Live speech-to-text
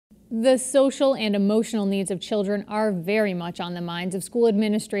The social and emotional needs of children are very much on the minds of school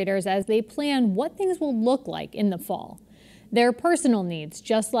administrators as they plan what things will look like in the fall. Their personal needs,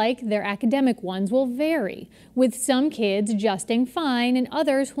 just like their academic ones, will vary, with some kids adjusting fine and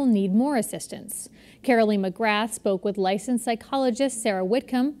others will need more assistance. Carolee McGrath spoke with licensed psychologist Sarah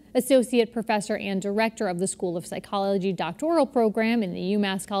Whitcomb, associate professor and director of the School of Psychology doctoral program in the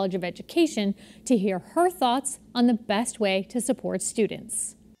UMass College of Education, to hear her thoughts on the best way to support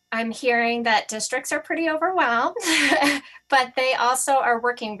students. I'm hearing that districts are pretty overwhelmed, but they also are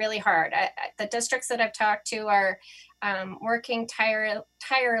working really hard. The districts that I've talked to are working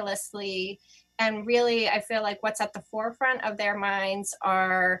tirelessly, and really I feel like what's at the forefront of their minds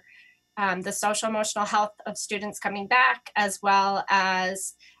are the social emotional health of students coming back, as well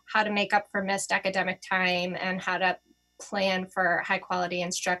as how to make up for missed academic time and how to plan for high quality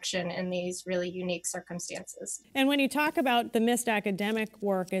instruction in these really unique circumstances. And when you talk about the missed academic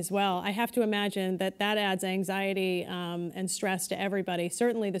work as well, I have to imagine that that adds anxiety and stress to everybody,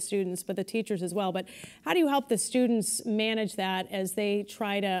 certainly the students, but the teachers as well. But how do you help the students manage that as they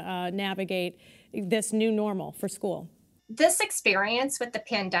try to navigate this new normal for school? This experience with the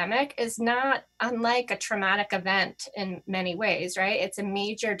pandemic is not unlike a traumatic event in many ways, right? It's a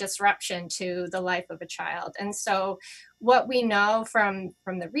major disruption to the life of a child. And so what we know from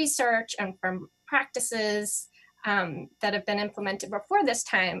the research and from practices that have been implemented before this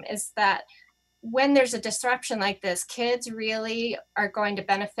time is that when there's a disruption like this, kids really are going to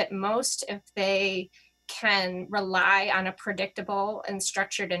benefit most if they can rely on a predictable and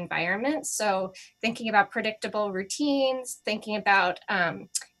structured environment. So thinking about predictable routines, thinking about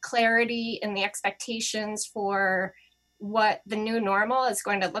clarity in the expectations for what the new normal is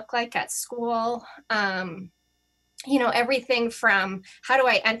going to look like at school. You know, everything from how do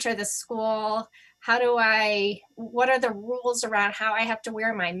I enter the school? What are the rules around how I have to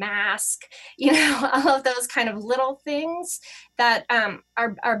wear my mask? You know, all of those kind of little things that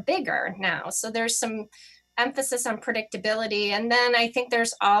are bigger now. So there's some emphasis on predictability. And then I think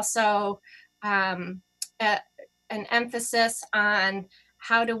there's also an emphasis on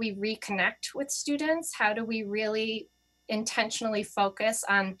how do we reconnect with students? How do we really intentionally focus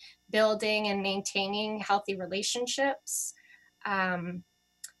on building and maintaining healthy relationships?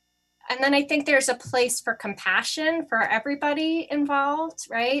 And then I think there's a place for compassion for everybody involved,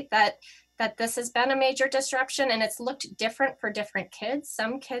 right? That this has been a major disruption and it's looked different for different kids.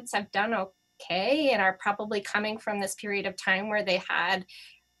 Some kids have done okay and are probably coming from this period of time where they had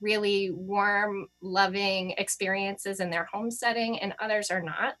really warm, loving experiences in their home setting, and others are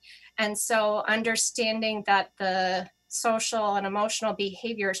not. And so understanding that the social and emotional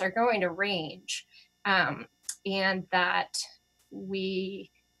behaviors are going to range, and that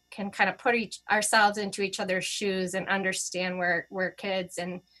we can kind of put ourselves into each other's shoes and understand where kids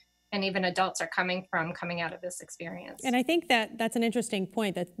and even adults are coming out of this experience. And I think that that's an interesting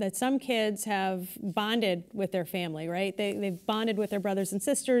point, that some kids have bonded with their family, right? They've bonded with their brothers and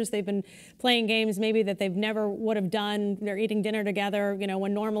sisters. They've been playing games maybe that they've never would have done. They're eating dinner together, you know,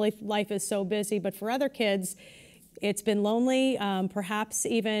 when normally life is so busy. But for other kids, it's been lonely, perhaps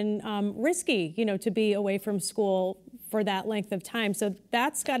even risky, you know, to be away from school for that length of time. So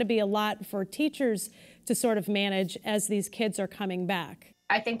that's got to be a lot for teachers to sort of manage as these kids are coming back.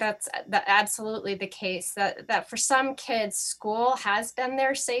 I think that's absolutely the case, that for some kids, school has been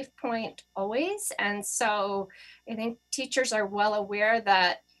their safe point always. And so I think teachers are well aware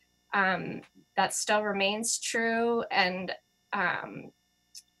that that still remains true. And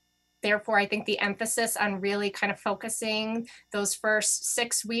therefore, I think the emphasis on really kind of focusing those first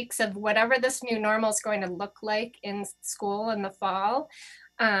 6 weeks of whatever this new normal is going to look like in school in the fall,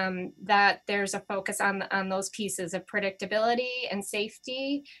 that there's a focus on those pieces of predictability and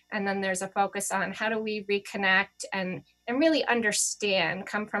safety. And then there's a focus on how do we reconnect and really understand,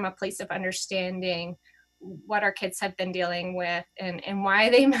 come from a place of understanding what our kids have been dealing with and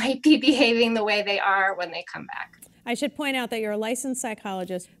why they might be behaving the way they are when they come back. I should point out that you're a licensed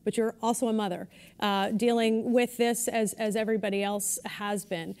psychologist, but you're also a mother, dealing with this as everybody else has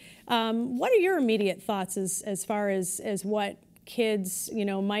been. What are your immediate thoughts as far as what kids, you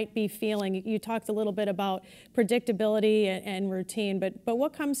know, might be feeling? You talked a little bit about predictability and routine, but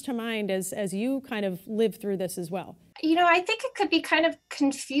what comes to mind as you kind of live through this as well? You know, I think it could be kind of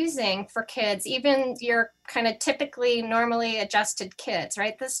confusing for kids, even your kind of typically normally adjusted kids,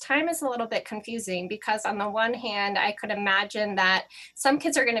 right? This time is a little bit confusing because on the one hand, I could imagine that some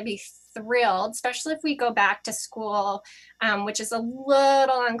kids are going to be thrilled, especially if we go back to school, which is a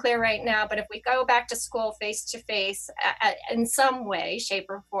little unclear right now, but if we go back to school face to face in some way, shape,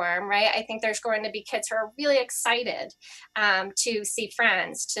 or form, right? I think there's going to be kids who are really excited to see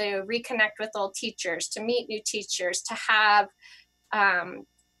friends, to reconnect with old teachers, to meet new teachers, to have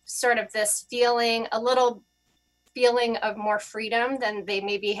sort of this feeling, a little feeling of more freedom than they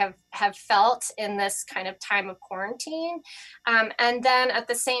maybe have felt in this kind of time of quarantine. And then at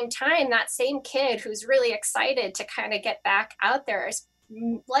the same time, that same kid who's really excited to kind of get back out there is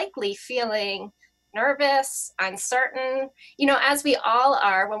likely feeling nervous, uncertain, as we all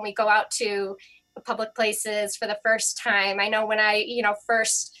are when we go out to public places for the first time. I know when I,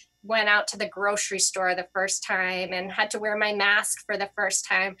 first went out to the grocery store the first time and had to wear my mask for the first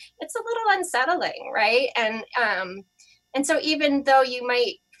time, it's a little unsettling, right? And so even though you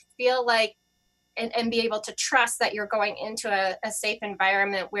might feel like and be able to trust that you're going into a safe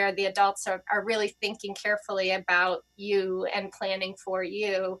environment where the adults are really thinking carefully about you and planning for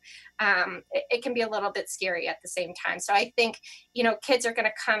you, it can be a little bit scary at the same time. So I think, kids are going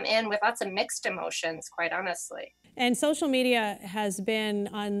to come in with lots of mixed emotions, quite honestly. And social media has been,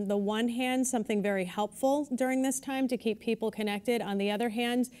 on the one hand, something very helpful during this time to keep people connected. On the other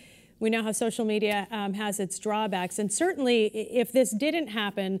hand, we know how social media has its drawbacks. And certainly, if this didn't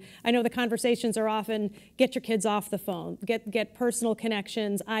happen, I know the conversations are often, get your kids off the phone, get personal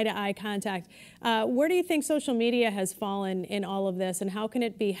connections, eye-to-eye contact. Where do you think social media has fallen in all of this, and how can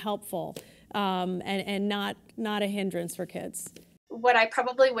it be helpful and not a hindrance for kids? What I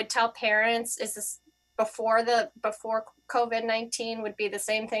probably would tell parents is this: before COVID-19 would be the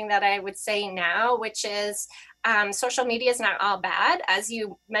same thing that I would say now, which is social media is not all bad. As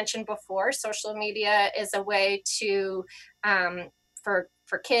you mentioned before, social media is a way to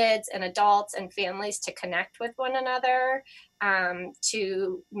for kids and adults and families to connect with one another,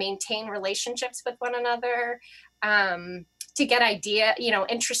 to maintain relationships with one another, to get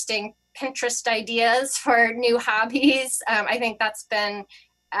interesting Pinterest ideas for new hobbies. I think that's been,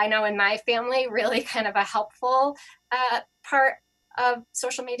 I know in my family, really kind of a helpful part of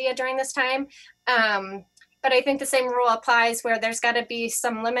social media during this time. But I think the same rule applies, where there's got to be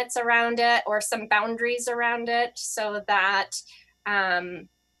some limits around it or some boundaries around it, so that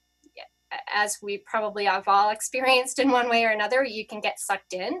as we probably have all experienced in one way or another, you can get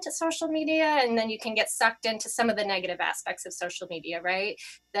sucked into social media, and then you can get sucked into some of the negative aspects of social media, right?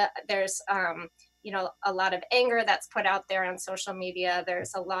 There's a lot of anger that's put out there on social media.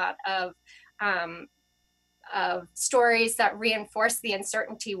 There's a lot of stories that reinforce the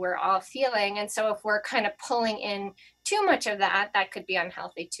uncertainty we're all feeling. And so if we're kind of pulling in too much of that, that could be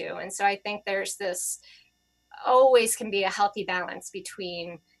unhealthy too. And so I think there's this, always can be a healthy balance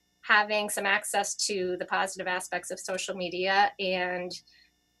between having some access to the positive aspects of social media and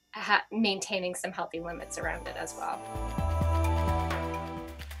maintaining some healthy limits around it as well.